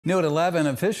New at 11,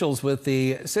 officials with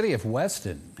the City of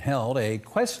Weston held a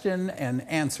question and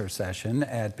answer session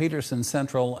at Peterson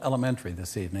Central Elementary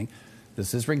this evening.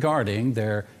 This is regarding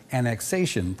their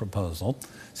annexation proposal.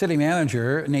 City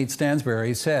Manager Nate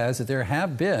Stansberry says that there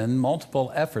have been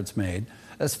multiple efforts made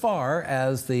as far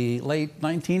as the late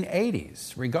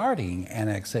 1980s regarding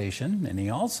annexation, and he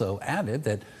also added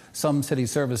that some city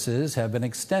services have been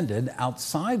extended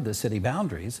outside the city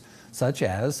boundaries, such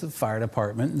as the fire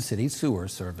department and city sewer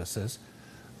services.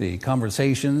 The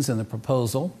conversations in the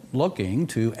proposal looking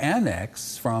to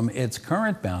annex from its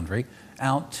current boundary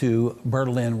out to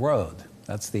Berlin Road.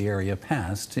 That's the area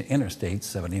past Interstate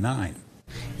 79.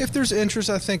 If there's interest,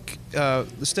 I think the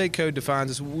state code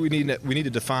defines us. We need to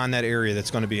define that area that's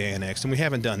going to be annexed, and we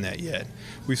haven't done that yet.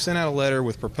 We've sent out a letter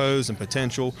with proposed and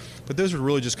potential, but those are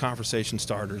really just conversation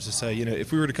starters to say,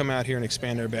 if we were to come out here and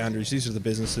expand our boundaries, these are the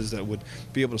businesses that would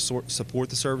be able to support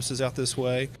the services out this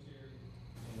way.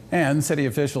 And city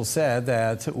officials said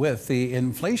that with the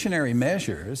inflationary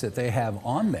measures that they have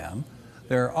on them,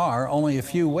 there are only a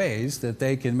few ways that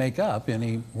they can make up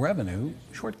any revenue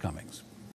shortcomings.